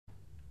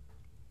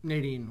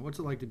Nadine, what's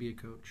it like to be a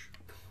coach?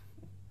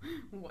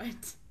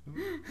 What?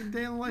 The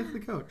day in the life of the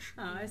coach.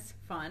 Oh, it's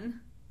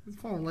fun. It's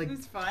fun. Like,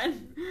 It's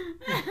fun.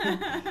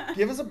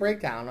 give us a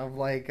breakdown of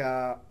like,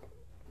 a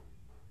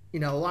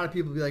lot of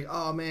people be like,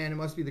 "Oh man, it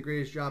must be the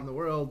greatest job in the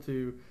world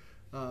to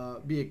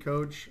be a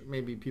coach."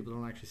 Maybe people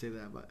don't actually say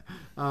that, but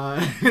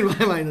in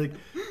my mind, like,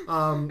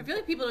 I feel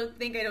like people don't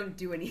think I don't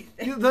do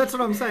anything. that's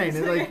what I'm saying. It's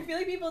It's like, like, I feel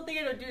like people think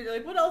I don't do it. They're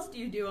like, what else do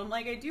you do? I'm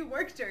like, I do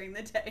work during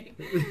the day.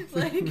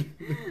 like,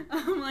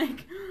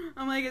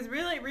 I'm like, it's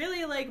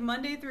really like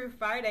Monday through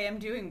Friday I'm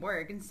doing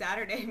work, and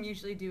Saturday I'm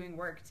usually doing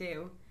work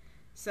too.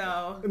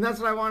 So. and that's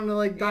what I wanted to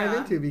like dive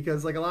Yeah. into,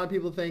 because like a lot of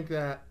people think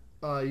that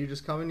you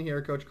just come in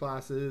here, coach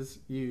classes,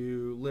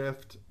 you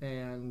lift,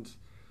 and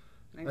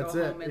I that's go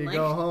it. home and You like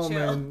go home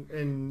chill.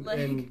 and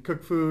Like-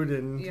 cook food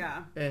and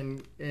Yeah.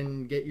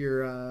 and get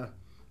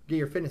your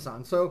fitness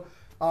on. So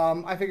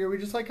I figure we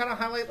just like kind of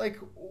highlight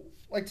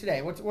like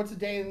today. What's a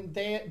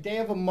day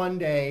of a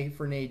Monday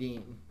for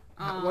Nadine?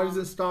 Where does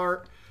it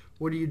start?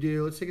 What do you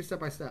do? Let's take it step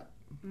by step.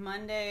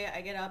 Monday,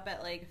 I get up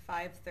at like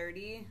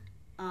 5:30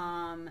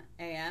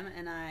 a.m.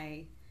 and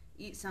I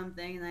eat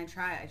something, and I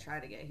try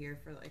to get here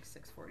for like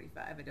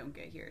 6:45. I don't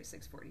get here at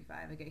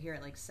 6:45. I get here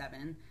at like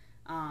 7.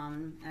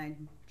 And I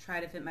try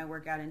to fit my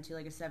workout into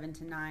like a 7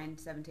 to 9,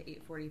 7 to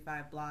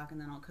 8:45 block, and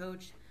then I'll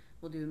coach.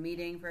 We'll do a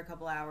meeting for a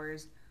couple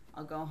hours.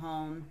 I'll go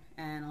home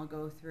and I'll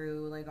go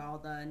through like all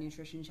the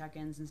nutrition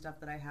check-ins and stuff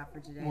that I have for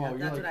today. Whoa,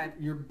 That's what I.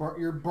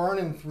 you're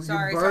burning through.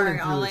 Sorry. You're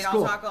burning I'll through the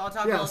school. talk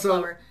a Yeah, little so-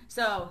 slower.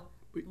 So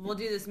we'll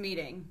do this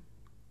meeting.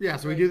 Yeah,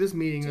 so we like, do this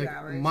meeting 2 like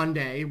hours.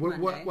 Monday. What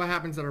Monday. what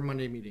happens at our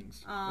Monday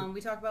meetings? We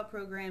talk about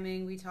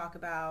programming. We talk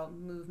about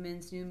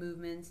movements, new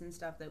movements, and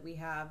stuff that we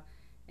have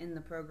in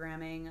the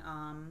programming,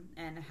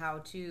 and how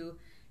to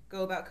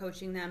go about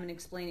coaching them and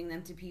explaining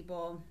them to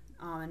people,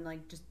 and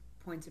like just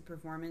points of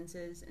performance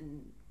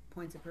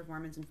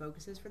and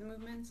focuses for the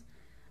movements.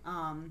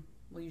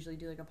 We'll usually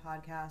do like a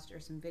podcast or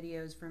some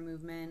videos for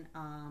movement.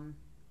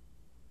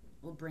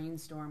 We'll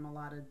brainstorm a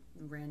lot of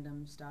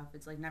random stuff.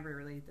 It's like never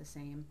really the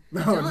same.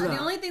 No, the, it's only, not. the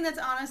only thing that's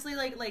honestly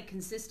like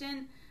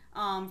consistent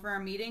for our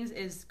meetings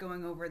is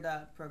going over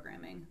the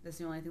programming. That's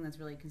the only thing that's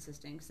really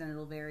consistent, because then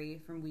it'll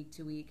vary from week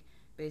to week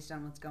based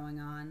on what's going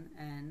on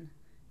and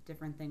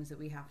different things that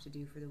we have to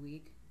do for the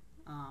week.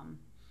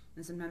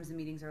 And sometimes the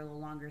meetings are a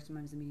little longer,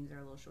 sometimes the meetings are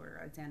a little shorter.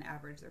 I'd say on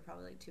average they're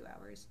probably like 2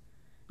 hours.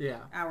 Yeah.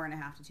 Hour and a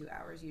half to 2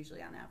 hours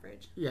usually on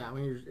average. Yeah,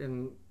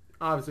 and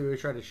obviously we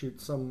try to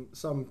shoot some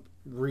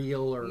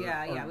reel or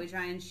Yeah, we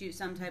try and shoot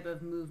some type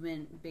of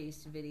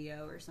movement-based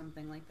video or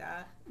something like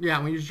that.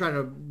 Yeah, we just try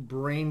to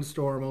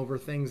brainstorm over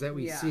things that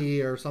we Yeah.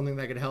 see or something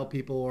that could help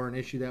people or an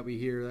issue that we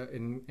hear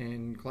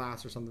in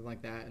class or something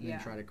like that, and Yeah.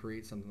 then try to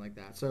create something like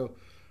that. So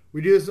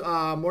we do this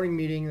morning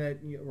meeting that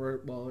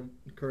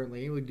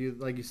currently we do,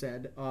 like you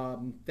said.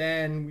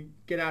 Then we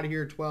get out of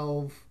here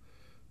 12,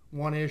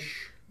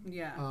 1-ish,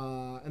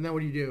 Yeah. and then what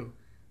do you do?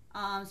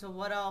 So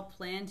what I'll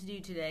plan to do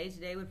today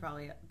would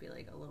probably be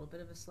like a little bit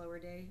of a slower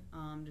day,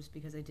 just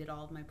because I did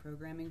all of my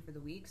programming for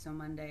the week. So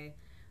Monday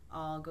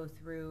I'll go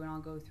through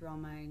all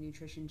my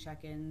nutrition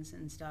check-ins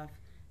and stuff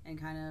and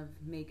kind of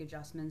make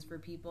adjustments for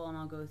people, and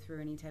I'll go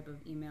through any type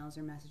of emails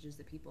or messages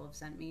that people have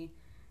sent me,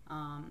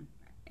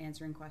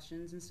 answering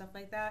questions and stuff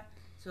like that.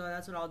 So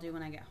that's what I'll do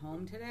when I get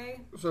home today.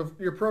 So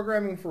you're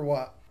programming for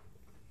what?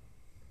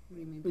 What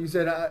do you mean? You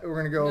said we're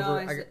going to go No,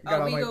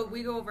 over...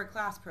 we go over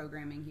class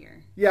programming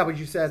here. Yeah, but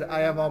you said So we I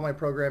have have- all my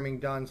programming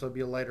done, so it'll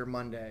be a lighter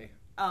Monday.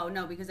 Oh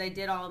no, because I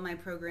did all of my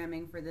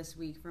programming for this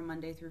week, from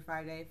Monday through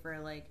Friday, for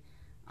like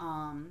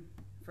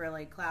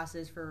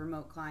classes for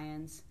remote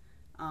clients.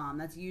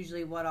 That's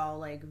usually what I'll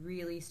like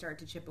really start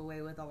to chip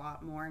away with a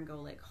lot more and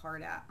go like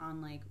hard at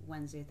on like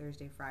Wednesday,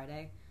 Thursday,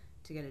 Friday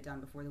to get it done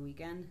before the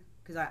weekend.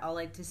 Because I'll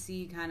like to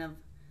see kind of,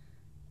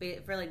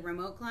 for like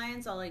remote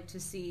clients, I'll like to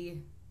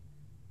see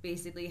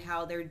basically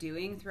how they're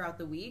doing throughout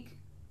the week,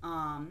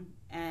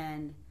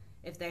 and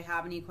if they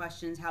have any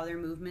questions, how their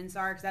movements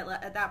are, because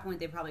at that point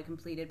they probably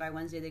completed, by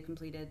Wednesday they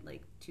completed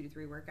like 2 to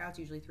 3 workouts,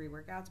 usually 3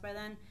 workouts by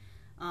then.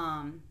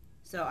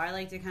 So I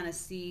like to kind of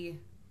see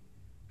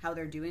how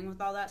they're doing with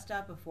all that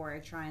stuff before I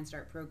try and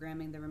start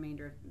programming the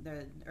remainder of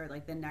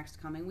the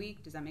next coming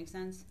week. Does that make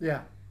sense?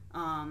 Yeah.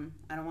 I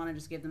don't want to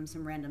just give them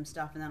some random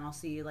stuff and then I'll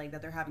see like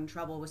that they're having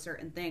trouble with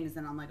certain things,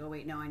 and I'm like, oh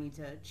wait, no, I need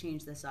to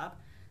change this up.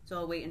 So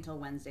I'll wait until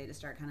Wednesday to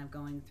start kind of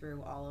going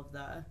through all of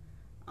the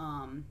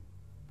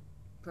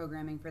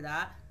programming for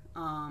that.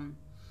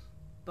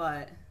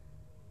 But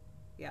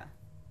yeah.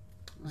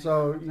 Like,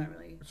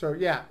 So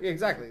yeah,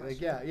 exactly.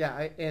 Like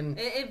yeah, and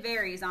it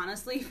varies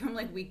honestly from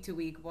like week to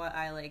week what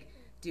I like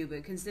do,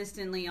 but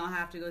consistently I'll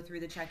have to go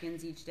through the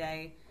check-ins each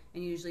day,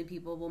 and usually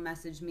people will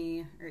message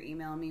me or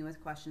email me with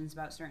questions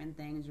about certain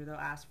things, or they'll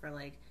ask for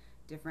like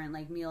different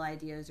like meal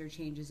ideas or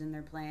changes in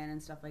their plan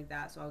and stuff like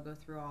that. So I'll go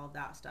through all of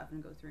that stuff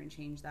and go through and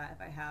change that.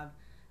 If I have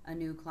a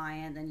new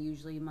client, then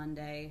usually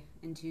Monday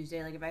and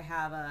Tuesday, like if I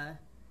have a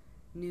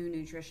new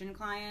nutrition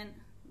client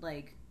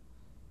like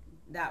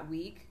that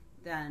week,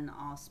 then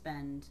I'll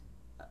spend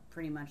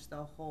pretty much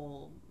the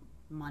whole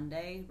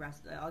Monday,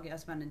 I'll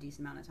spend a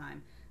decent amount of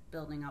time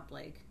building up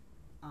like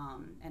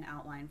an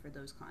outline for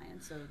those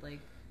clients.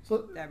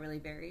 So that really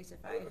varies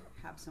if I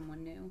have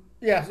someone new.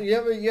 Yeah, so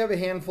you have a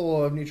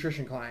handful of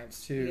nutrition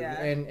clients too,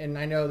 Yeah. and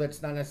I know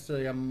that's not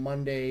necessarily a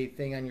Monday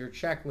thing on your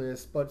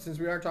checklist, but since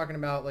we are talking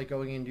about like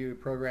going into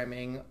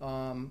programming,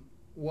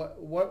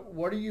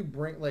 what do you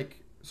bring?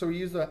 Like, so we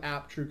use the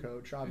app True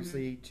Coach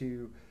obviously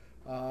to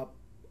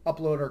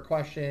upload our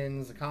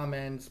questions, the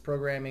comments,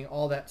 programming,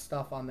 all that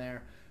stuff on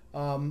there.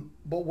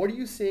 But what are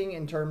you seeing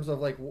in terms of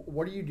like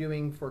what are you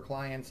doing for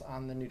clients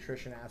on the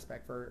nutrition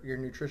aspect for your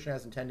Nutrition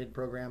as Intended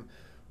program?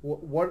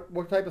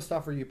 What type of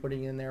stuff are you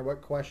putting in there?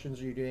 What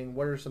questions are you doing?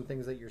 What are some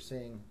things that you're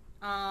seeing?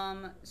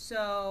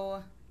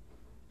 So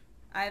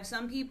I have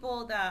some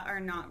people that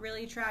are not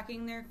really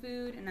tracking their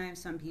food, and I have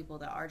some people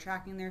that are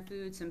tracking their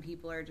food. Some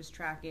people are just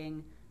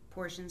tracking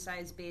portion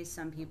size based.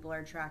 Some people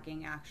are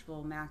tracking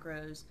actual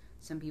macros.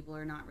 Some people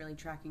are not really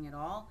tracking at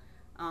all.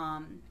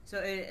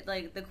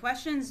 Like the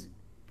questions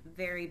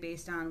vary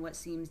based on what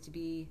seems to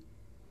be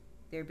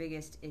their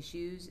biggest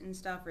issues and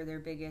stuff, or their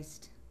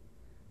biggest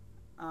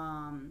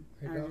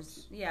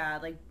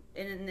like,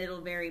 and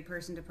it'll vary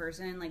person to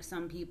person. Like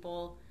some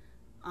people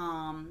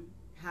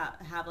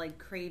have like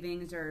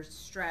cravings or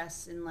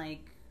stress and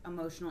like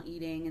emotional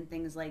eating and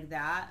things like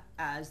that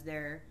as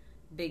their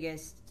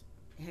biggest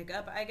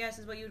hiccup, I guess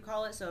is what you would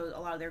call it. So a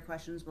lot of their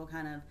questions will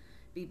kind of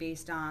be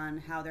based on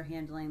how they're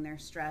handling their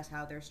stress,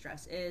 how their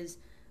stress is,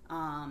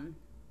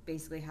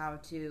 basically how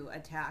to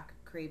attack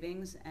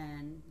cravings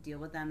and deal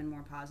with them in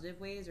more positive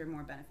ways or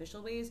more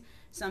beneficial ways.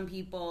 Some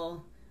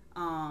people,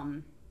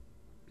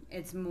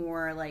 it's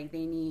more like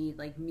they need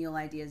like meal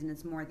ideas, and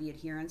it's more the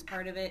adherence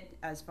part of it,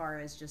 as far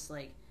as just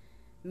like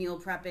meal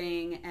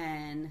prepping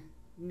and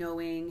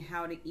knowing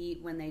how to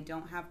eat when they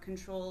don't have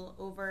control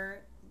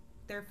over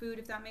their food,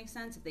 if that makes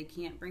sense. If they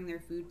can't bring their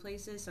food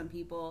places, some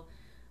people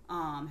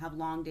have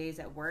long days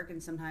at work,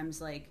 and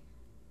sometimes like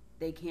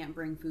they can't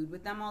bring food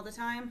with them all the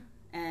time,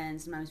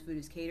 and sometimes food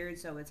is catered.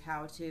 So it's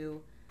how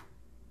to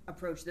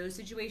approach those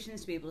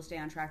situations to be able to stay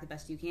on track the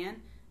best you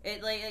can.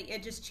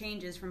 It just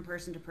changes from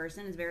person to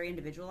person. It's very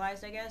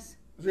individualized, I guess.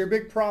 So you're a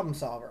big problem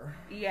solver.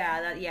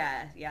 Yeah,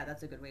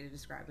 that's a good way to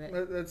describe it.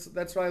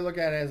 That's what I look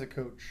at it as a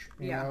coach.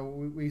 You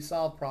know, we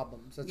solve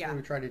problems. That's what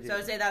we try to do. So I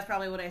would say that's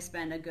probably what I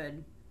spend a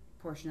good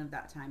portion of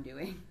that time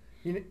doing.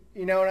 You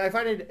know, and I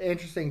find it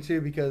interesting too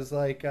because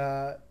like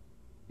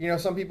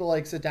some people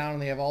like sit down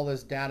and they have all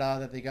this data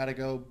that they got to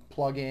go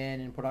plug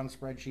in and put on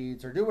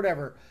spreadsheets or do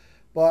whatever.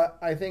 But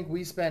I think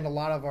we spend a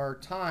lot of our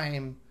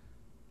time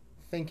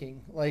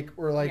thinking. Like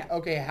we're like,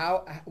 okay,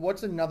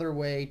 what's another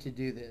way to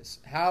do this?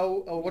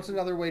 What's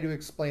another way to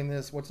explain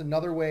this? What's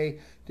another way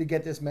to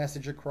get this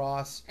message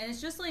across? And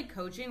it's just like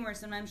coaching, where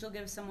sometimes you'll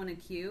give someone a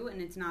cue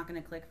and it's not going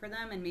to click for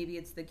them, and maybe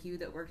it's the cue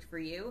that worked for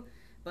you,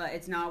 but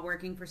it's not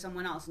working for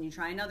someone else, and you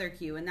try another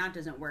cue and that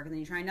doesn't work, and then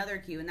you try another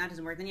cue and that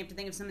doesn't work. Then you have to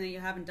think of something that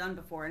you haven't done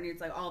before, and it's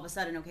like all of a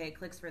sudden, okay, it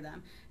clicks for them.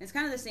 And it's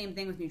kind of the same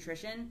thing with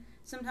nutrition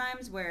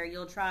sometimes, where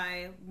you'll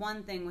try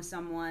one thing with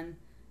someone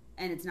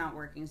and it's not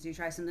working, so you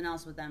try something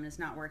else with them and it's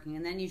not working,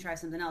 and then you try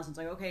something else and it's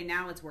like, okay,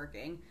 now it's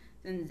working.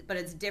 But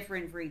it's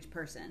different for each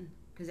person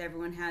because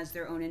everyone has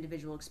their own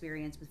individual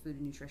experience with food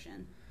and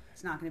nutrition.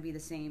 It's not going to be the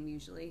same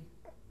usually.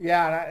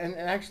 Yeah, and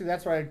actually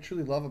that's what I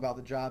truly love about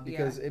the job,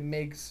 because it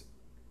makes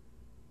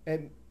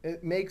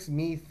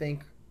me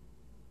think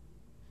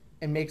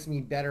and makes me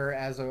better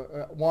as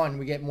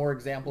we get more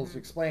examples to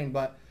explain,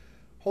 but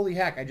holy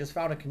heck, I just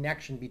found a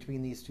connection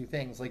between these two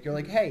things. Like you're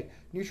like, hey,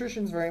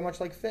 nutrition's very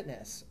much like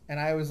fitness. And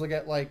I always look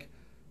at like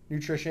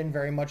nutrition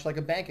very much like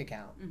a bank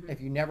account.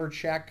 If you never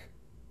check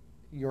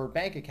your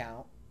bank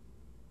account,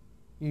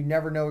 you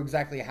never know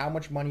exactly how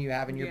much money you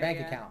have in your bank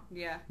account.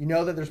 Yeah. You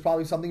know that there's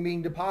probably something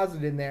being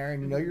deposited in there,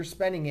 and you know you're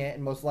spending it,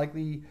 and most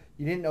likely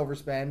you didn't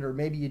overspend, or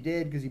maybe you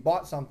did because you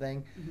bought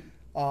something.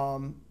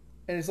 And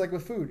it's like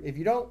with food. If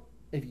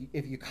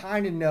you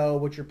kind of know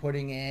what you're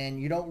putting in,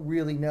 you don't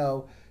really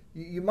know,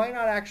 you might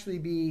not actually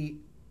be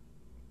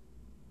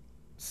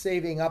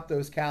saving up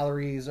those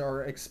calories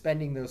or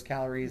expending those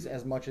calories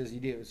as much as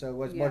you do. So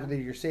whether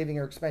you're saving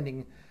or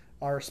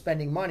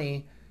spending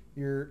money,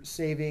 you're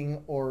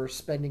saving or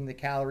spending the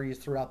calories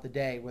throughout the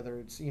day, whether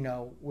it's,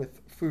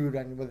 with food,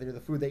 and whether the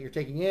food that you're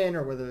taking in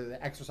or whether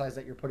the exercise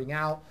that you're putting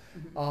out.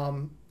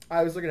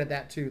 I was looking at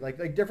that too, like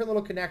different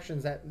little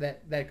connections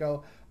that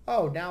go,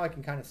 oh, now I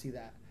can kind of see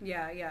that.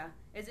 Yeah.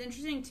 It's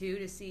interesting too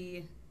to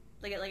see,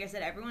 like I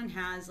said, everyone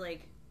has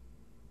like,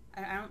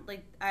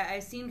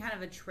 I've seen kind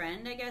of a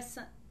trend, I guess,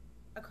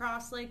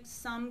 across like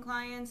some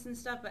clients and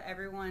stuff, but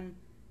everyone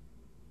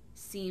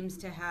seems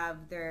to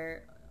have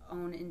their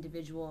own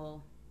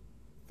individual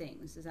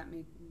things. Does that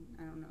make,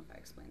 I don't know if I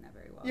explained that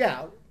very well.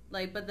 Yeah.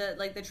 But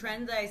the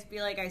trend that I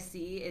feel like I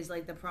see is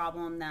like the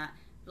problem that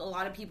a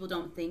lot of people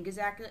don't think is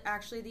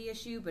actually the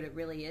issue, but it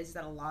really is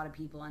that a lot of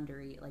people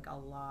undereat. Like, a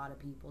lot of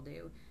people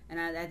do. And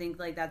I think,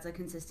 like, that's a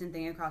consistent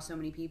thing across so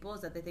many people,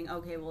 is that they think,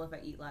 okay, well, if I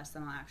eat less,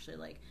 then I'll actually,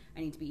 like,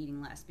 I need to be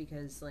eating less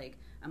because, like,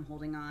 I'm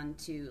holding on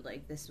to,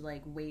 like, this,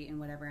 like, weight and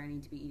whatever, I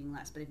need to be eating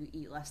less. But if you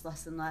eat less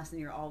and less,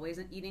 and you're always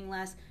eating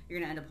less, you're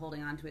going to end up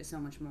holding on to it so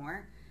much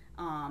more,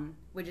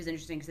 which is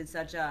interesting because it's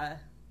such a,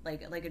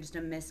 just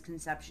a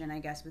misconception, I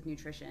guess, with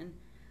nutrition,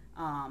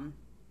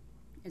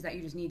 is that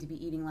you just need to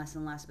be eating less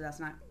and less, but that's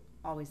not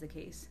always the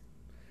case.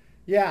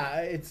 Yeah,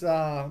 it's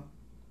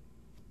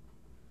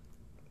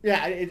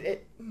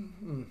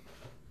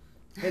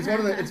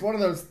it's one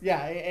of those,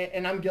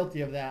 and I'm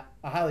guilty of that.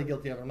 I'm highly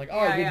guilty of it. I'm like,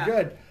 I did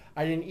good.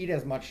 I didn't eat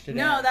as much today.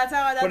 No, that's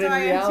how I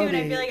am too. And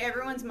I feel like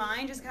everyone's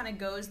mind just kind of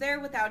goes there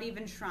without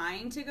even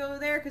trying to go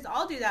there. Because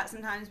I'll do that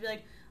sometimes. Be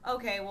like,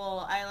 okay,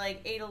 well, I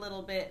like ate a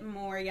little bit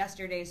more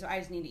yesterday, so I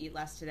just need to eat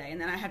less today. And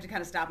then I have to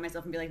kind of stop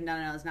myself and be like, no,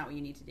 that's not what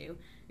you need to do.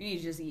 You need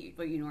to just eat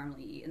what you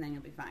normally eat, and then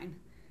you'll be fine.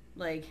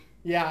 Like,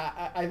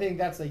 yeah, I think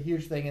that's a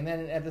huge thing. And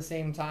then at the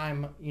same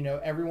time,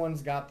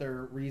 everyone's got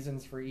their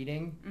reasons for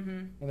eating,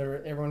 and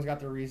everyone's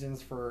got their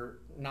reasons for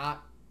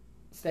not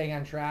staying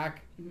on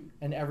track,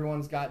 and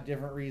everyone's got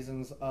different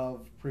reasons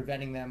of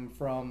preventing them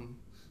from,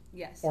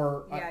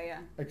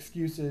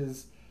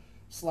 excuses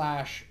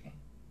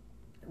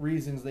 /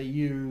 reasons they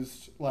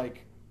used.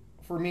 Like,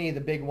 for me,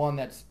 the big one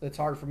that's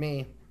hard for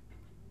me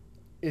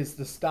is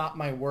to stop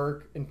my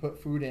work and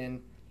put food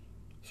in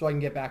so I can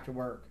get back to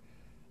work.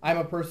 I'm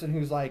a person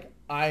who's like,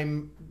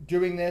 I'm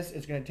doing this,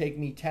 it's going to take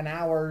me 10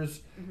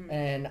 hours,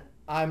 and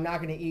I'm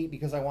not going to eat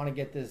because I want to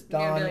get this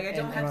done. Be like, I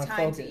don't have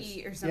time to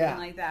eat or something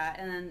like that.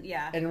 And then,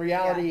 in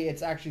reality,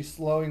 it's actually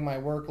slowing my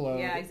workload.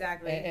 Yeah,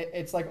 exactly.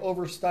 It's like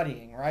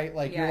overstudying, right?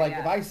 Like, you're like,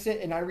 if I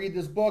sit and I read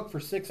this book for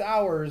 6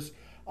 hours,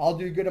 I'll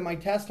do good at my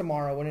test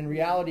tomorrow. When in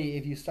reality,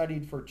 if you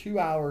studied for 2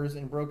 hours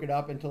and broke it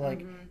up into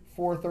like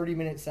 4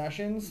 30-minute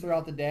sessions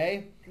throughout the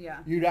day,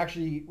 you'd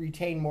actually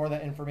retain more of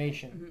that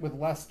information with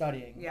less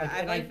studying.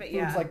 Yeah,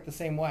 food's like the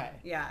same way.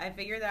 Yeah, I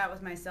figured that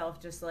with myself,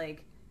 just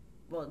like,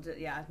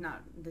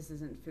 this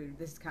isn't food.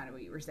 This is kind of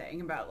what you were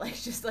saying about, like,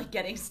 just like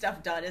getting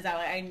stuff done, is how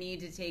I need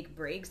to take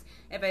breaks.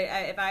 If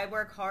I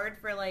work hard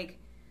for like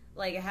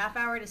a half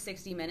hour to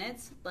 60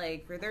 minutes,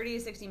 like for 30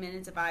 to 60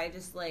 minutes, if I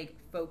just like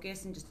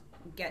focus and just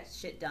get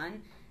shit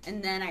done,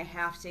 and then I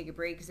have to take a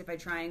break, because if I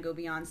try and go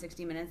beyond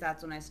 60 minutes,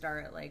 that's when I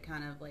start like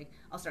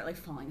I'll start like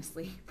falling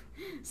asleep.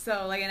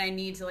 So like, and I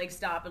need to like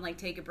stop and like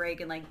take a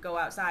break and like go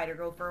outside or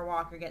go for a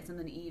walk or get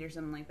something to eat or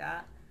something like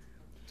that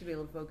to be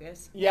able to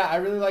focus. Yeah, I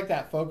really like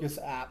that Focus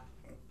app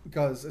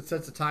because it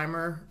sets a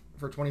timer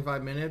for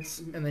 25 minutes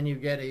and then you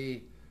get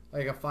a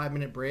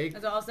 5-minute break.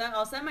 So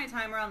I'll set my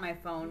timer on my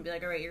phone, be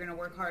like, all right, you're going to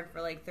work hard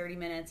for like 30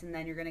 minutes and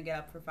then you're going to get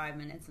up for 5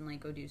 minutes and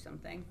like go do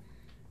something.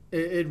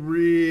 It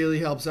really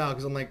helps out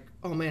because I'm like,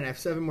 oh man, I have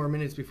 7 more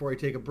minutes before I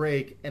take a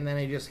break, and then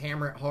I just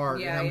hammer it hard.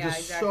 Yeah, and I'm just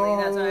exactly. So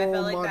that's what I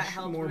felt like much that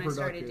helped more when I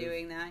started productive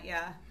doing that.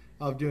 Yeah.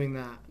 Of doing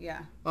that.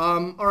 Yeah.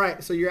 All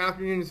right. So your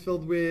afternoon is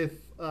filled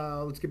with.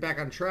 Let's get back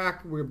on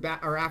track.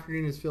 Our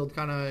afternoon is filled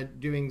kind of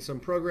doing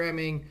some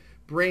programming,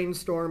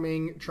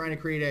 brainstorming, trying to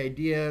create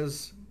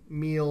ideas,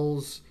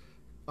 meals,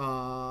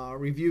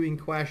 reviewing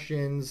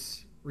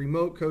questions,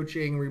 remote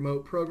coaching,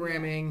 remote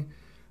programming.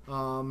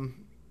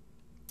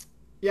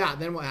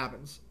 Then what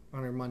happens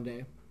on our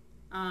Monday?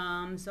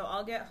 So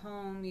I'll get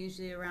home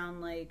usually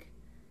around like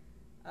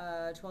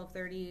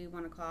 12:30,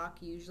 1 o'clock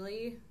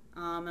usually,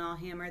 and I'll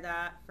hammer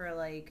that for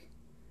like,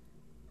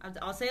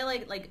 I'll say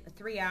like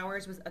 3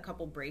 hours with a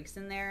couple breaks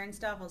in there and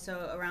stuff.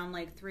 Also around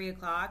like 3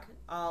 o'clock,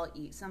 I'll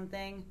eat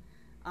something,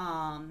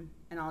 and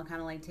I'll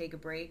kind of like take a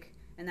break,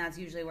 and that's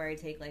usually where I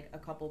take like a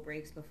couple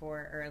breaks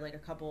before, or like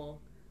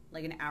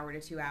an hour to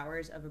 2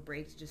 hours of a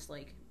break to just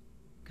like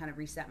kind of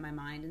reset my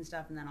mind and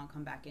stuff, and then I'll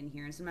come back in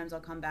here. And sometimes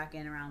I'll come back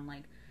in around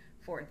like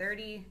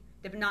 4:30.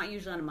 Not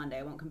usually on a Monday.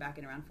 I won't come back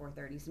in around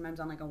 4:30. Sometimes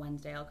on like a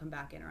Wednesday, I'll come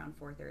back in around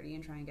 4:30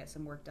 and try and get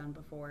some work done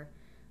before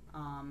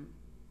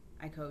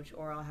I coach,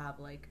 or I'll have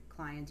like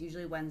clients.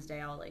 Usually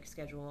Wednesday, I'll like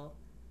schedule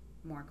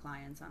more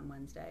clients on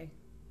Wednesday.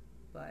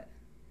 But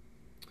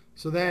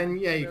so then,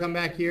 you really come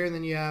back here, and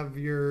then you have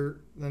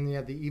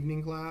the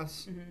evening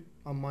class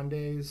on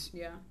Mondays.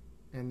 Yeah.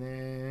 And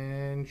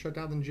then shut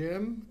down the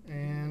gym,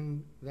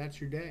 and that's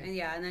your day.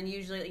 And then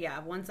usually,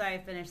 once I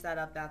finish that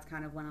up, that's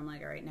kind of when I'm like,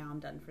 all right, now I'm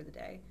done for the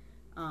day.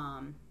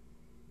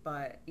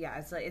 But yeah,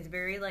 it's like, it's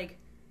very like,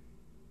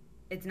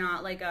 it's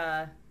not like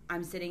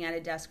I'm sitting at a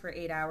desk for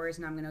 8 hours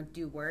and I'm gonna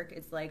do work.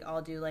 It's like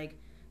I'll do like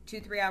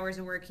 2-3 hours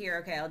of work here.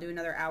 Okay, I'll do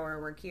another hour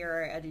of work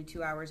here. I'll do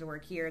 2 hours of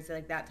work here. It's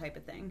like that type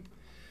of thing.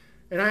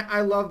 And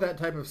I love that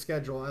type of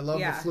schedule. I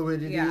love the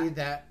fluidity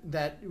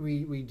that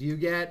we do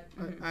get.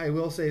 I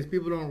will say, is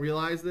people don't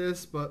realize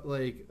this, but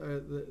like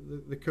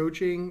the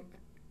coaching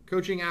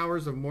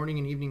hours of morning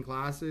and evening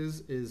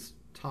classes is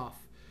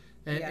tough.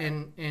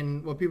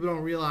 And what people don't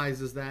realize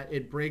is that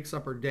it breaks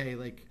up our day.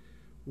 Like,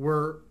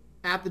 we're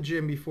at the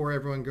gym before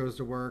everyone goes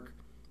to work,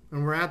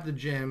 and we're at the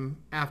gym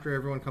after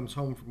everyone comes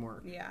home from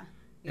work. Yeah.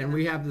 And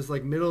we have this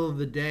like middle of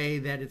the day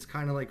that it's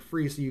kind of like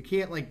free, so you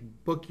can't like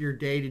book your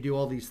day to do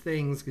all these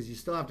things because you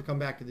still have to come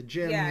back to the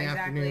gym in the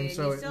afternoon. And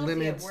so you still it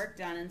limits. Have to get work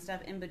done and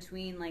stuff in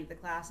between like the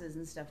classes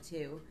and stuff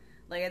too.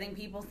 Like I think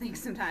people think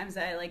sometimes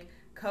that I like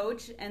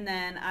coach and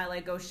then I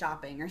like go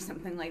shopping or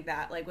something like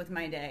that, like with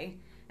my day,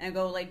 and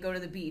I go to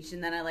the beach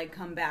and then I like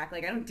come back.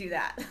 Like I don't do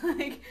that.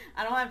 Like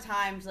I don't have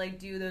time to like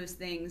do those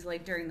things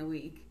like during the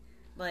week.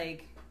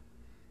 Like,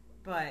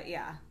 but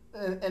yeah.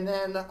 And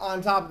then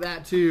on top of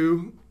that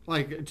too,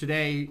 like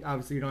today,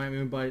 obviously you don't have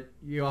anyone, but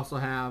you also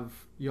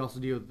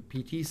deal with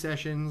the PT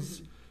sessions.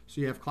 Mm-hmm.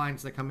 So you have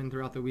clients that come in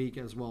throughout the week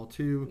as well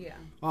too. Yeah.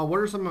 What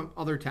are some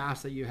other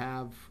tasks that you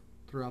have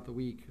throughout the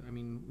week? I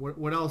mean,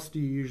 what else do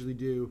you usually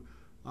do?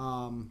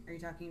 Are you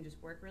talking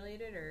just work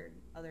related or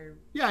other?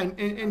 Yeah,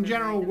 in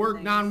general,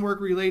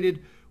 non-work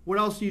related. What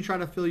else do you try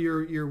to fill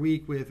your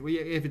week with?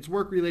 If it's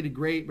work related,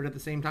 great. But at the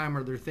same time,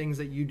 are there things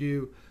that you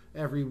do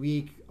every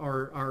week,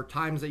 or are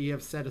times that you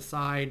have set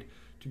aside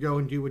to go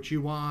and do what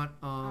you want?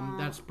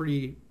 That's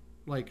pretty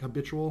like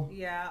habitual.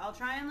 Yeah, I'll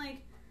try and like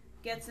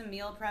get some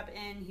meal prep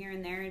in here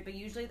and there, but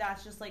usually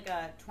that's just like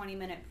a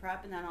 20-minute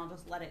prep, and then I'll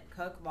just let it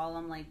cook while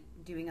I'm like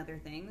doing other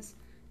things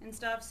and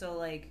stuff. So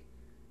like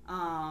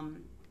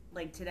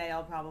today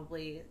I'll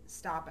probably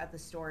stop at the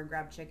store and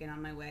grab chicken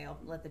on my way. I'll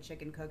let the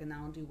chicken cook and then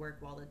I'll do work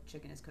while the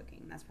chicken is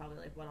cooking. That's probably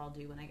like what I'll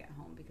do when I get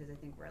home because I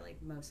think we're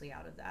like mostly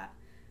out of that.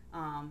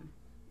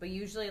 But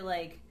usually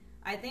like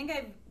I think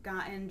I've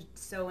gotten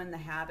so in the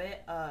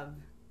habit of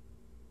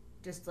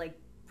just like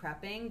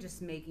prepping,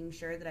 just making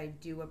sure that I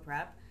do a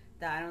prep,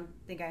 that I don't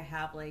think I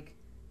have like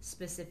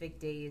specific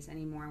days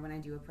anymore when I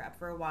do a prep.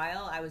 For a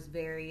while I was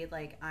very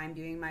like, I'm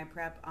doing my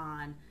prep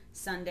on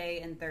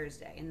Sunday and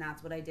Thursday, and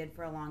that's what I did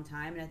for a long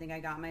time. And I think I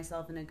got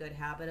myself in a good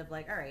habit of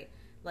like, all right,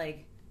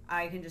 like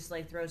I can just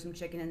like throw some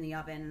chicken in the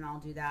oven and I'll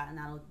do that, and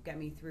that'll get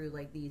me through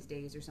like these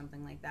days or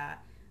something like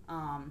that.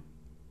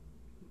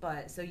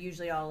 But so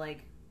usually I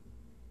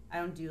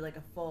don't do like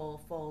a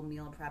full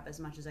meal prep as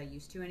much as I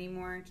used to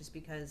anymore, just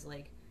because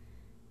like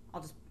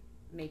I'll just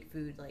make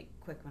food like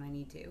quick when I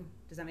need to.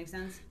 Does that make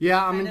sense?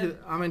 Yeah, I'm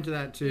into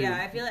that too. Yeah,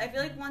 I feel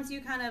like once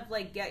you kind of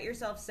like get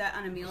yourself set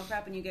on a meal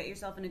prep and you get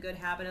yourself in a good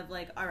habit of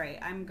like, all right,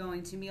 I'm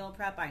going to meal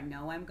prep. I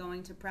know I'm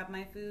going to prep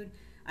my food.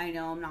 I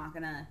know I'm not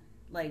gonna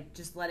like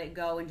just let it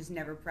go and just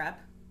never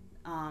prep.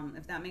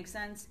 If that makes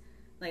sense.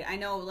 Like I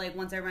know like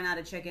once I run out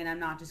of chicken, I'm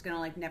not just gonna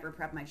like never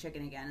prep my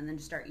chicken again and then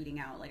just start eating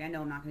out. Like I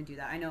know I'm not gonna do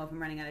that. I know if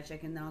I'm running out of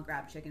chicken, then I'll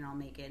grab chicken and I'll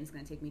make it. And it's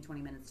gonna take me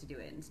 20 minutes to do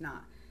it. And it's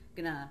not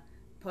gonna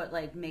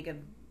make a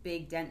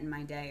big dent in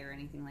my day or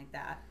anything like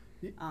that.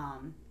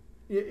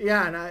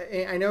 Yeah, and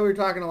I know we're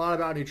talking a lot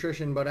about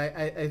nutrition, but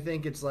I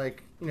think it's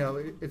like, you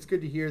know, it's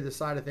good to hear the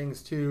side of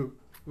things too.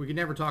 We can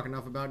never talk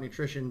enough about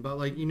nutrition, but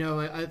like, you know,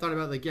 I thought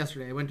about like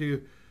yesterday. I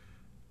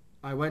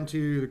went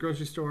to the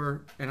grocery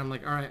store and I'm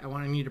like, all right,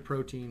 I need a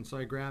protein. So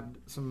I grabbed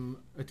some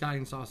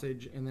Italian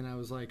sausage, and then I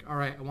was like, all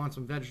right, I want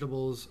some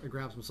vegetables. I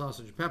grabbed some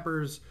sausage and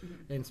peppers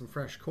and some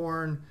fresh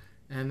corn.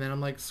 And then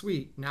I'm like,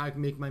 sweet, now I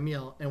can make my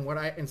meal. And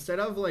instead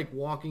of like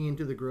walking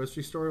into the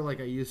grocery store like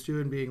I used to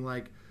and being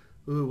like,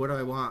 ooh, what do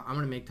I want? I'm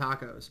going to make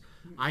tacos.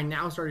 I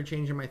now started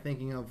changing my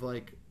thinking of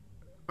like,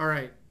 all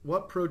right,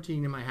 what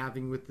protein am I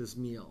having with this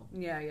meal?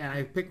 Yeah. And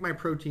I pick my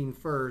protein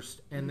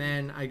first, and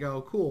then I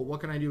go, cool, what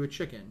can I do with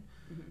chicken?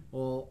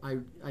 Well, I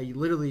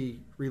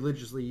literally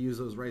religiously use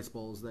those rice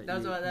bowls that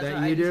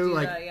you do.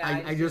 Like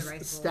I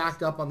just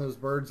stacked up on those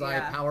Bird's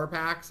Eye power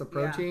packs of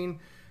protein. Yeah.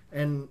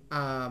 And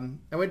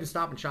I went to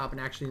Stop and Shop, and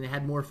actually they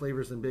had more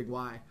flavors than Big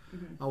Y,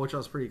 which I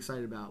was pretty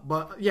excited about.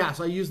 But yeah,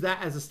 so I use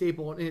that as a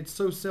staple, and it's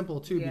so simple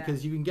too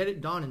because you can get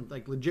it done in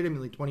like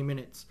legitimately 20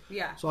 minutes.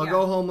 Yeah. So I'll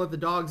go home, let the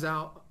dogs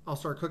out, I'll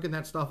start cooking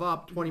that stuff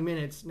up. 20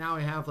 minutes. Now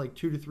I have like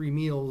 2 to 3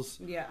 meals.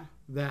 Yeah.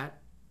 That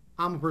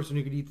I'm a person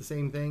who could eat the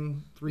same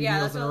thing 3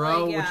 meals in a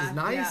row, which is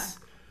nice.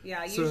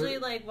 Yeah. Usually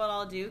like what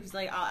I'll do, because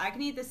like I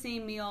can eat the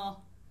same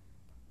meal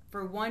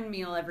for one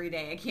meal every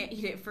day. I can't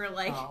eat it for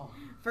like. Oh.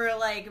 For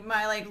like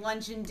my like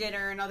lunch and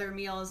dinner and other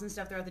meals and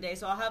stuff throughout the day.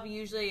 So I'll have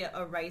usually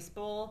a rice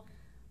bowl,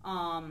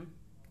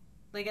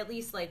 like at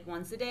least like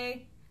once a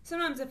day.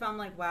 Sometimes if I'm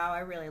like, wow,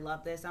 I really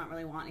love this, I don't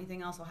really want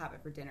anything else, I'll have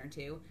it for dinner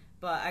too.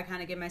 But I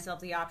kind of give myself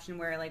the option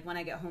where like when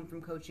I get home from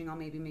coaching, I'll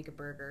maybe make a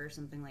burger or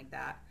something like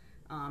that.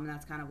 And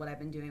that's kind of what I've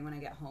been doing when I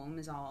get home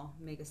is I'll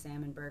make a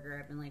salmon burger.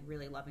 I've been like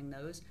really loving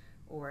those,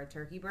 or a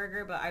turkey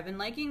burger. But I've been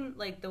liking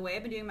like the way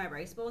I've been doing my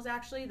rice bowls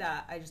actually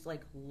that I just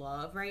like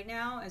love right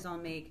now is I'll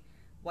make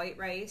white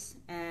rice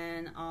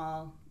and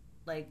I'll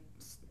like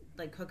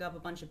cook up a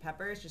bunch of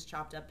peppers, just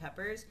chopped up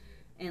peppers,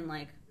 in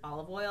like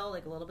olive oil,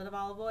 like a little bit of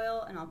olive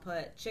oil, and I'll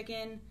put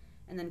chicken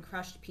and then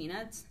crushed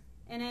peanuts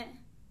in it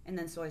and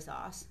then soy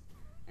sauce.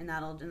 And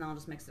I'll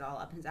just mix it all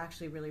up. And it's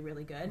actually really,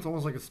 really good. It's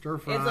almost like a stir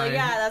fry. It's like,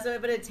 yeah, that's what,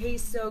 but it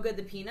tastes so good.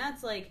 The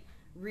peanuts like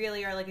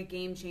really are like a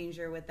game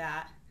changer with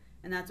that.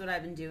 And that's what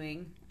I've been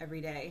doing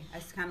every day. I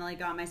just kind of like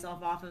got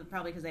myself off of it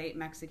probably because I ate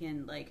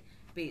Mexican like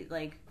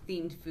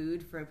themed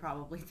food for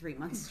probably 3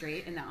 months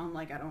straight, and now I'm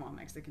like, I don't want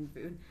Mexican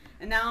food.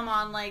 And now I'm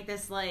on like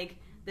this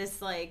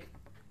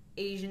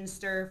Asian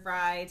stir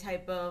fry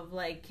type of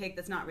like kick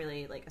that's not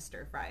really like a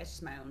stir fry. It's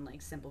just my own like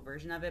simple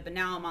version of it. But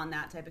now I'm on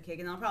that type of kick,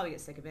 and I'll probably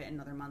get sick of it in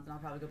another month, and I'll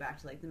probably go back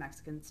to like the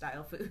Mexican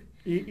style food.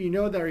 You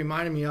know what that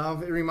reminded me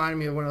of? It reminded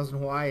me of when I was in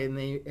Hawaii, and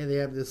they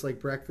have this like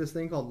breakfast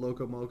thing called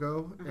Loco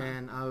Moco,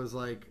 and I was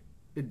like,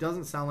 it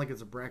doesn't sound like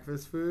it's a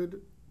breakfast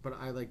food, but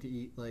I like to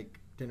eat like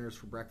dinners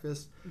for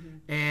breakfast,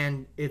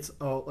 and it's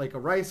like a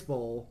rice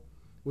bowl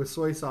with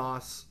soy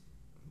sauce.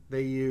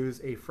 They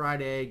use a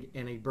fried egg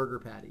and a burger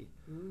patty.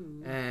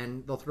 Ooh.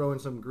 And they'll throw in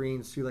some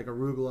greens too, like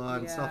arugula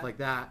and stuff like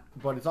that.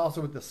 But it's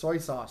also with the soy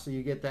sauce, so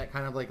you get that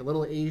kind of like a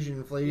little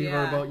Asian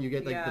flavor. But you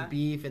get like the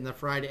beef and the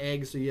fried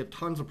eggs, so you have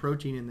tons of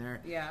protein in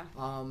there. Yeah.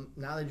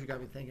 Now that you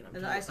got me thinking,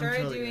 I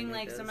started doing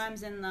like this.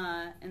 Sometimes in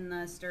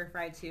the stir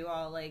fry too.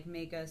 I'll like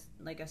make a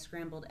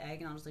scrambled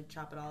egg, and I'll just like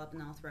chop it all up, and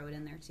then I'll throw it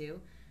in there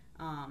too.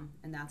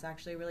 And that's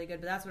actually really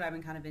good. But that's what I've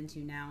been kind of into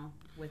now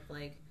with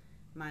like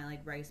my like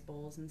rice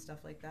bowls and stuff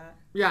like that.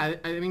 Yeah,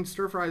 I mean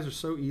stir fries are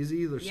so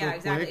easy. They're so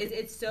exactly. quick.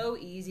 It's so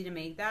easy to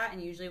make that,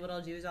 and usually what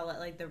I'll do is I'll let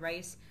like the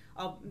rice.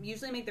 I'll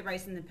usually make the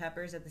rice and the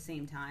peppers at the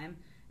same time,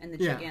 and the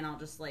chicken I'll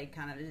just like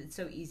kind of. It's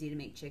so easy to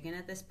make chicken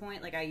at this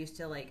point. Like I used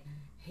to like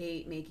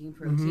hate making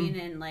protein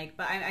and like,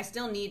 but I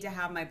still need to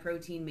have my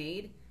protein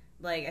made.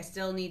 Like I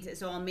still need to.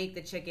 So I'll make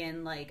the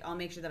chicken. Like I'll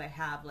make sure that I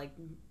have like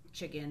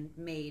chicken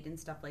made and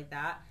stuff like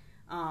that.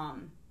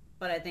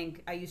 But I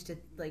think I used to,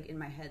 like, in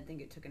my head,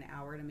 think it took an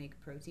hour to make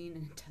protein,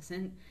 and it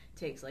doesn't. It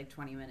takes, like,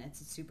 20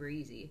 minutes. It's super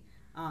easy.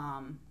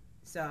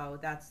 So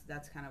that's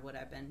kind of what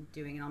I've been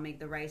doing. And I'll make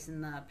the rice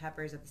and the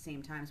peppers at the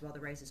same time. So while the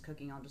rice is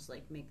cooking, I'll just,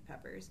 like, make the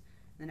peppers.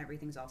 And then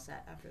everything's all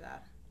set after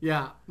that.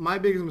 Yeah. My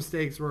biggest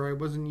mistakes were I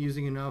wasn't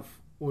using enough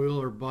oil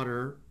or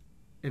butter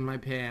in my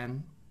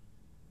pan,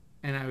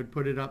 and I would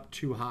put it up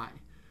too high.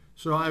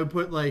 So I would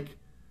put, like...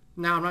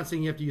 Now, I'm not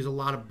saying you have to use a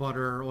lot of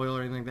butter or oil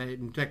or anything like that.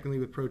 And technically,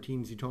 with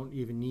proteins, you don't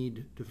even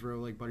need to throw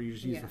like butter. You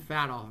just use the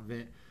fat off of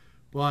it.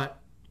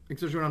 But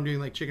especially when I'm doing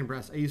like chicken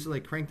breast, I used to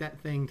like crank that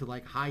thing to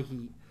like high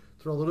heat,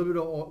 throw a little bit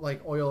of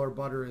like oil or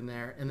butter in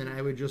there, and then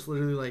I would just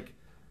literally like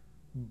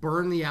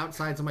burn the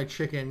outsides of my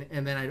chicken,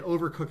 and then I'd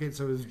overcook it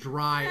so it was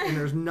dry. And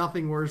there's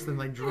nothing worse than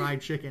like dry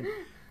chicken.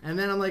 And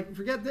then I'm like,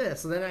 forget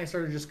this. So then I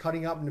started just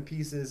cutting up into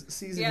pieces,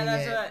 seasoning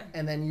it,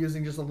 and then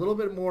using just a little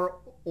bit more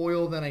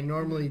oil than I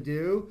normally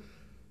do.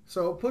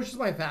 So it pushes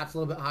my fats a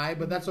little bit high,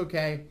 but that's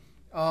okay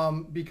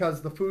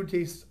because the food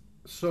tastes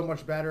so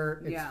much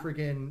better. It's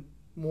freaking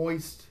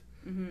moist,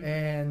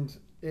 and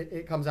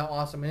it comes out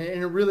awesome. And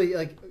it really,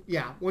 like,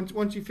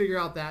 once you figure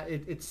out that,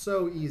 it's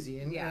so easy.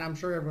 And I'm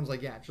sure everyone's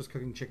like, it's just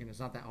cooking chicken. It's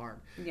not that hard.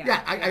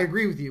 I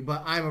agree with you,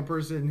 but I'm a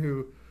person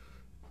who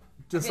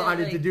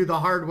decided to do the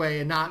hard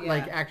way and not,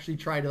 like, actually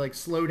try to, like,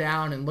 slow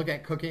down and look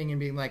at cooking and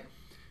being like,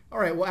 all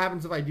right, what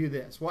happens if I do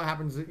this? What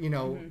happens, you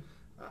know...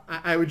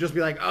 I would just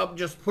be like, oh,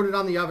 just put it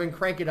on the oven,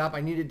 crank it up.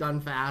 I need it done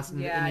fast,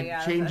 and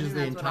it changes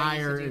the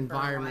entire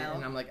environment.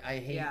 And I'm like, I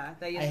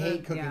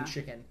hate cooking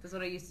chicken. That's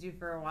what I used to do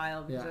for a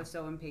while because I was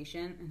so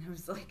impatient, and I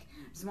was like,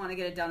 just want to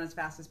get it done as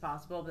fast as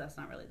possible. But that's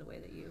not really the way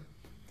that you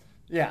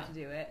have to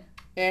do it.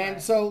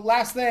 And so,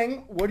 last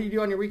thing, what do you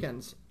do on your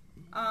weekends?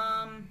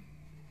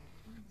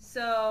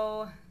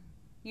 So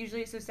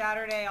usually,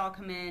 Saturday I'll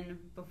come in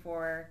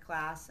before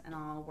class and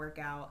I'll work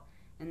out.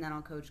 And then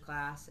I'll coach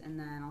class, and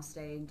then I'll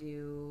stay and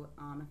do,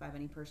 if I have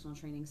any personal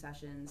training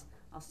sessions,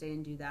 I'll stay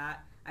and do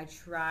that. I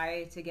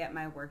try to get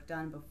my work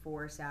done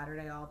before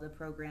Saturday, all the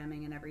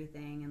programming and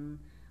everything, and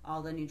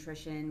all the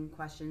nutrition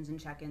questions and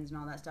check-ins and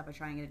all that stuff. I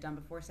try and get it done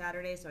before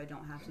Saturday so I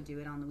don't have to do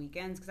it on the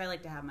weekends, because I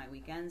like to have my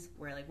weekends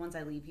where, like, once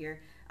I leave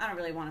here, I don't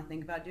really want to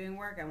think about doing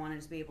work. I want to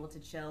just be able to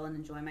chill and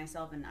enjoy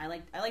myself, and I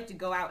like to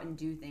go out and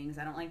do things.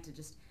 I don't like to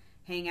just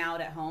hang out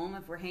at home.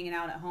 If we're hanging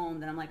out at home,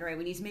 then I'm like, all right,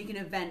 we need to make an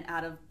event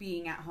out of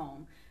being at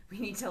home. We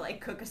need to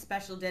like cook a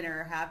special dinner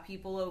or have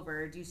people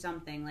over or do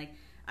something. Like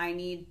I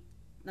need,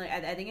 like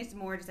I think it's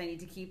more just I need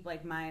to keep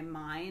like my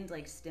mind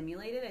like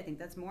stimulated. I think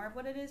that's more of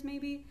what it is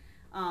maybe.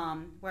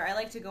 Where I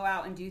like to go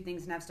out and do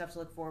things and have stuff to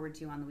look forward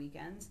to on the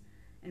weekends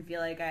and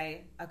feel like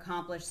I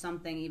accomplished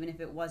something even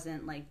if it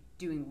wasn't like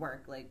doing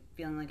work, like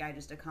feeling like I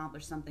just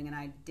accomplished something and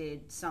I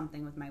did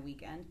something with my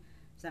weekend.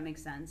 Does that make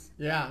sense?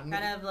 Yeah.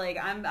 Kind of like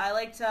I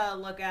like to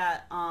look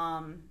at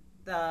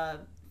the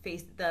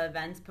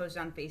events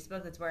posted on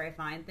Facebook. That's where I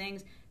find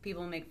things.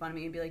 People make fun of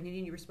me and be like,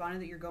 Nadine, you responded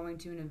that you're going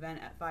to an event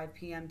at 5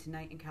 p.m.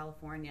 tonight in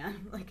California.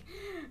 like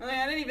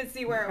I didn't even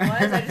see where it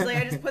was.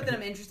 I just put that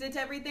I'm interested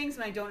to everything, so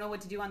when I don't know what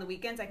to do on the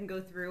weekends, I can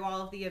go through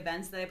all of the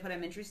events that I put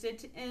I'm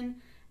interested in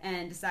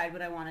and decide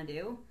what I want to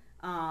do.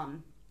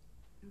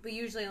 But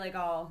usually like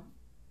I'll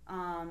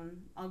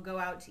go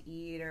out to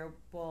eat, or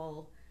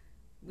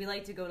we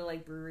like to go to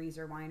like breweries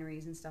or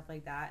wineries and stuff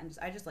like that, and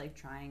I just like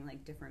trying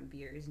like different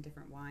beers and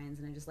different wines,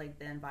 and I just like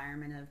the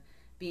environment of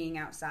being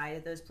outside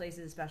at those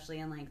places, especially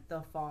in like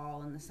the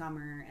fall and the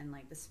summer and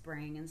like the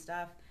spring and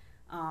stuff.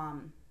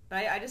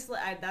 But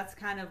that's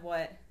kind of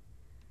what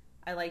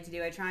I like to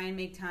do. I try and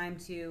make time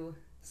to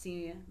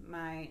see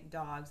my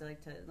dogs. I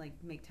like to like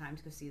make time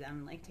to go see them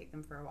and like take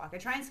them for a walk. I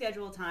try and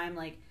schedule time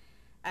like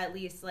at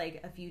least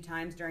like a few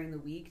times during the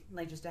week,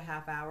 like just a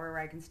half hour where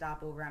I can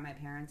stop over at my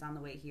parents on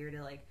the way here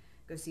to like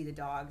go see the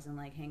dogs and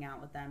like hang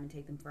out with them and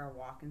take them for a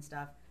walk and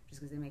stuff, just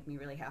because they make me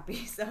really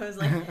happy. So I was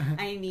like,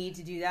 I need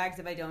to do that, because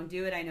if I don't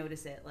do it, I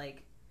notice it.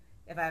 Like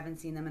if I haven't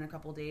seen them in a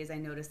couple days, I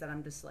notice that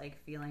I'm just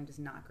like feeling just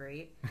not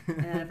great.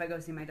 And then if I go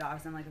see my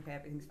dogs, I'm like, okay,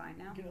 everything's fine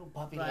now. Get a little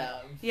puppy But,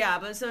 love. yeah,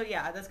 but so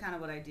yeah, that's kind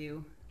of what I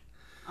do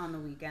on the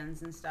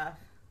weekends and stuff.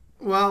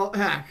 Well,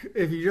 heck,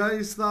 if you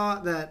guys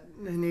thought that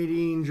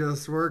Nadine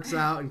just works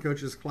out and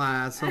coaches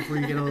class,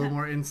 hopefully you get a little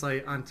more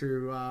insight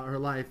onto her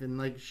life. And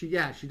like she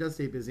does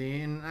stay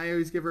busy, and I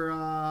always give her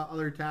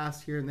other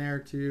tasks here and there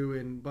too.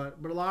 And but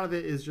a lot of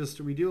it is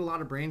just we do a lot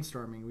of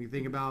brainstorming. We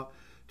think about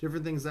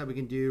different things that we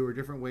can do or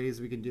different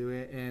ways we can do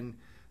it, and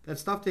that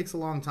stuff takes a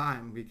long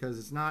time because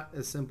it's not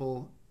as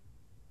simple.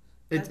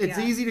 It's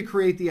easy to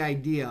create the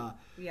idea.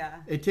 Yeah.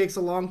 It takes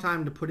a long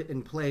time to put it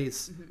in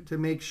place to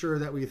make sure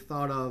that we've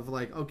thought of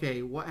like,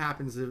 okay, what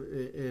happens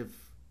if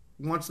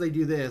once they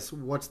do this,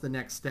 what's the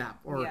next step?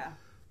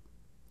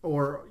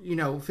 Or you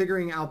know,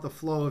 figuring out the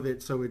flow of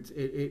it so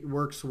it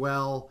works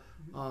well.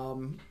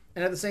 And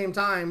at the same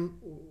time,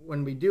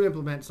 when we do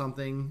implement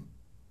something,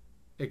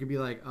 it could be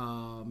like,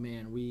 oh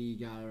man, we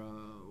gotta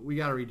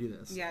redo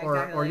this. Yeah, or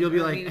exactly. or you'll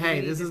be like,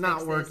 hey, this is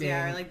not working.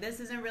 Yeah, or like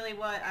this isn't really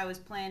what I was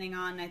planning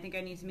on. I think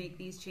I need to make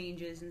these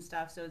changes and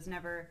stuff. So it's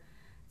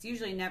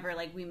usually never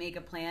like we make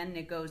a plan and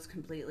it goes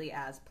completely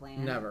as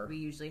planned. Never. We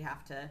usually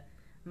have to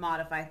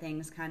modify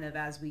things kind of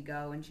as we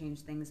go and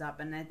change things up.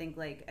 And I think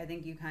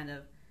you kind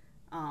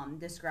of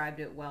described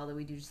it well, that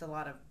we do just a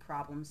lot of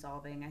problem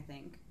solving, I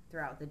think,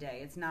 throughout the day.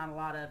 It's not a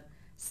lot of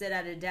sit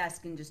at a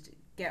desk and just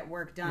get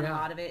work done. Yeah. A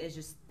lot of it is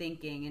just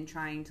thinking and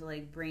trying to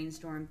like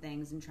brainstorm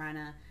things and trying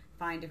to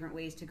find different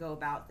ways to go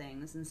about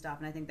things and stuff.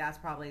 And I think that's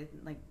probably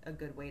like a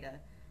good way to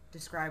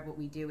describe what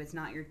we do. It's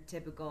not the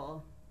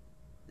typical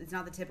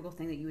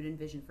thing that you would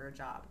envision for a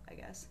job, I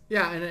guess.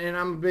 Yeah, and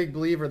I'm a big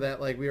believer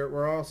that like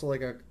we're also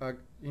like a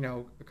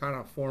kind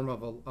of form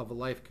of a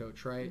life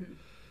coach, right? Mm-hmm.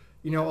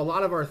 You know, a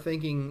lot of our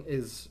thinking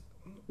is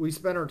we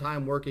spend our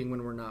time working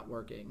when we're not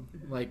working.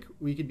 Mm-hmm. Like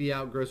we could be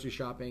out grocery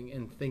shopping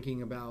and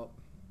thinking about,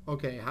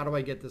 okay, how do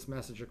I get this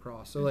message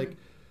across? So like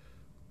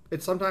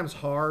it's sometimes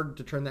hard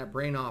to turn that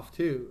brain off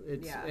too.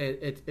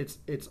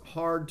 It's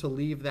hard to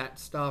leave that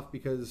stuff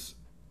because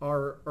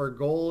our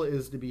goal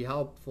is to be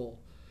helpful.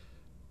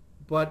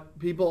 But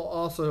people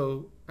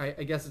also, I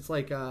guess it's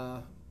like,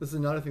 this is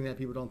another thing that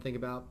people don't think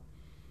about,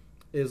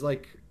 is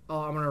like,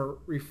 oh, I'm going to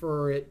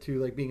refer it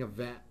to like being a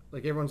vet.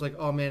 Like everyone's like,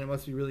 oh man, it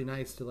must be really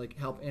nice to like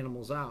help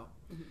animals out.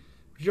 Mm-hmm.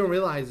 What you don't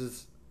realize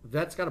is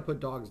vets got to put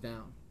dogs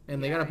down.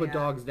 And they got to put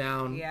dogs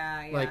down,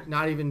 like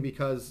not even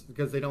because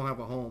they don't have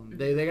a home.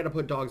 Mm-hmm. They got to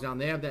put dogs down.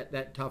 They have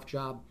that tough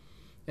job.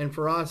 And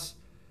for us,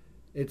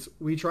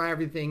 we try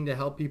everything to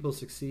help people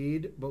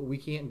succeed, but we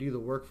can't do the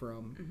work for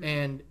them. Mm-hmm.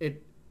 And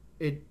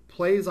it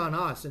plays on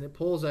us and it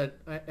pulls at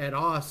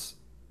us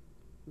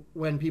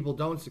when people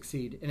don't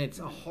succeed. And it's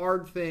a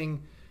hard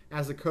thing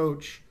as a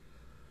coach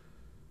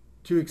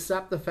to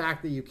accept the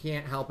fact that you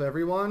can't help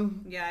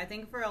everyone. Yeah, I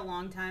think for a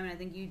long time, and I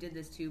think you did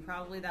this too,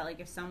 probably, that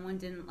like if someone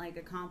didn't like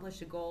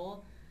accomplish a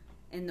goal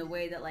in the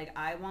way that like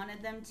I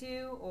wanted them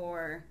to,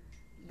 or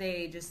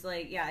they just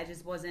like, it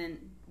just wasn't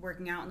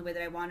working out in the way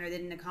that I wanted, or they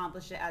didn't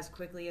accomplish it as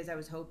quickly as I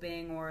was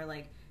hoping, or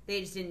like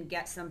they just didn't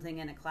get something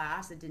in a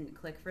class, it didn't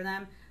click for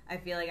them, I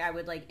feel like I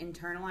would like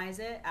internalize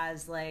it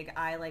as like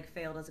I like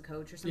failed as a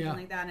coach or something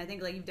like that. And I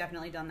think like you've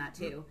definitely done that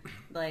too.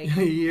 Like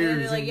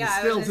years, like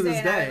still to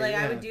this day.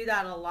 I would do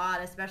that a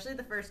lot, especially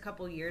the first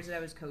couple years that I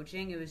was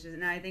coaching. It was just,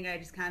 and I think I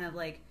just kind of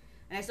like,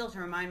 and I still have to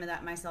remind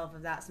myself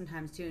of that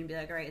sometimes too, and be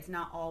like, all right, it's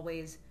not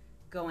always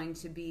going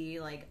to be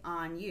like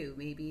on you.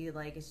 Maybe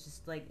like it's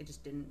just like it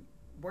just didn't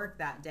work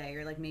that day,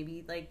 or like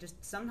maybe like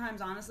just sometimes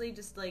honestly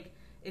just like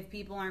if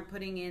people aren't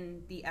putting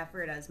in the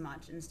effort as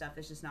much and stuff,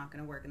 it's just not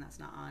going to work, and that's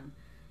not on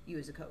you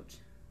as a coach.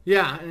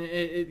 Yeah, and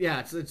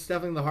it's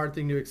definitely the hard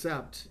thing to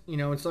accept. You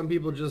know, and some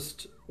people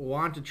just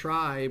want to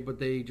try, but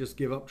they just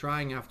give up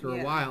trying after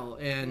a while,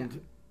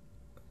 and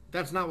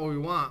that's not what we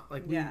want.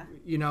 Like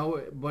you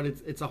know, but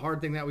it's a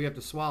hard thing that we have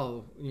to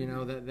swallow. You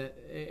know that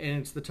and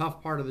it's the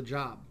tough part of the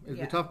job.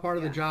 The tough part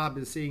of the job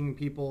is seeing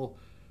people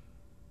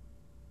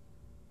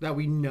that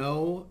we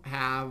know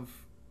have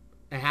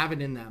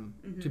it in them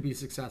to be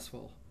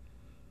successful.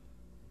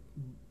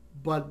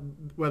 But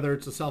whether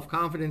it's a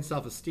self-confidence,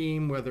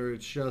 self-esteem, whether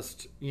it's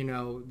just, you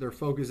know, their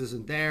focus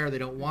isn't there, they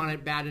don't want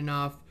it bad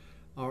enough,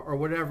 or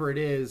whatever it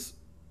is,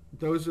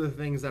 those are the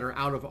things that are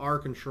out of our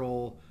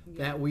control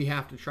that we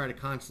have to try to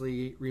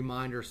constantly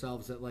remind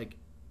ourselves that, like,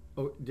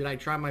 oh, did I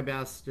try my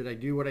best? Did I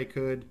do what I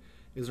could?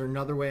 Is there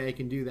another way I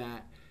can do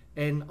that?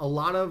 And a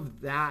lot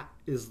of that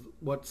is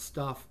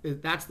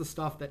that's the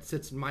stuff that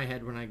sits in my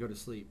head when I go to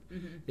sleep,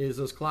 is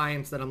those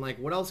clients that I'm like,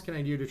 what else can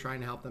I do to try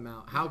and help them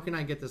out? How can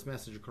I get this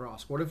message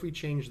across? What if we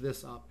change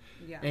this up?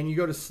 Yeah. And you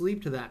go to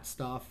sleep to that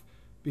stuff,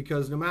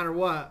 because no matter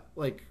what,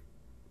 like,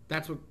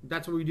 that's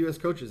what we do as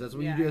coaches. That's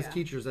what you do as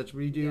teachers. That's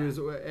what you do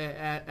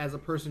as a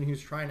person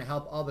who's trying to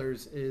help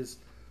others, is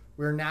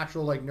we're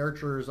natural like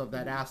nurturers of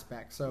that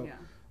aspect. So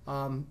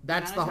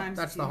that's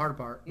the hard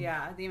part.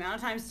 Yeah, the amount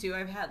of times too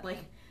I've had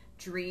like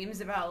dreams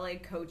about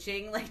like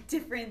coaching like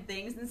different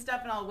things and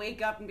stuff, and I'll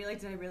wake up and be like,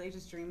 did I really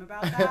just dream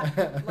about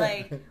that?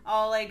 Like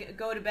I'll like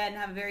go to bed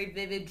and have a very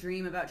vivid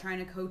dream about trying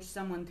to coach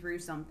someone through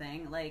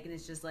something, like, and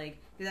it's just like,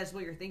 because that's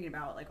what you're thinking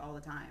about like all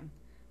the time.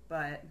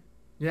 But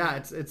yeah,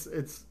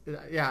 it's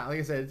yeah, like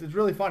I said, it's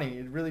really funny.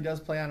 It really does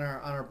play on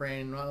our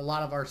brain. A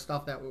lot of our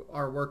stuff, that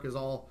our work is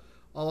all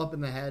up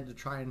in the head to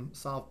try and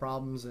solve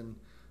problems and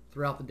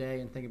throughout the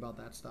day and think about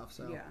that stuff.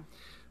 So yeah.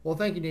 Well,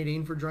 thank you,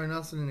 Nadine, for joining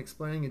us and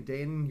explaining a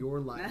day in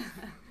your life.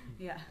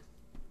 Yeah.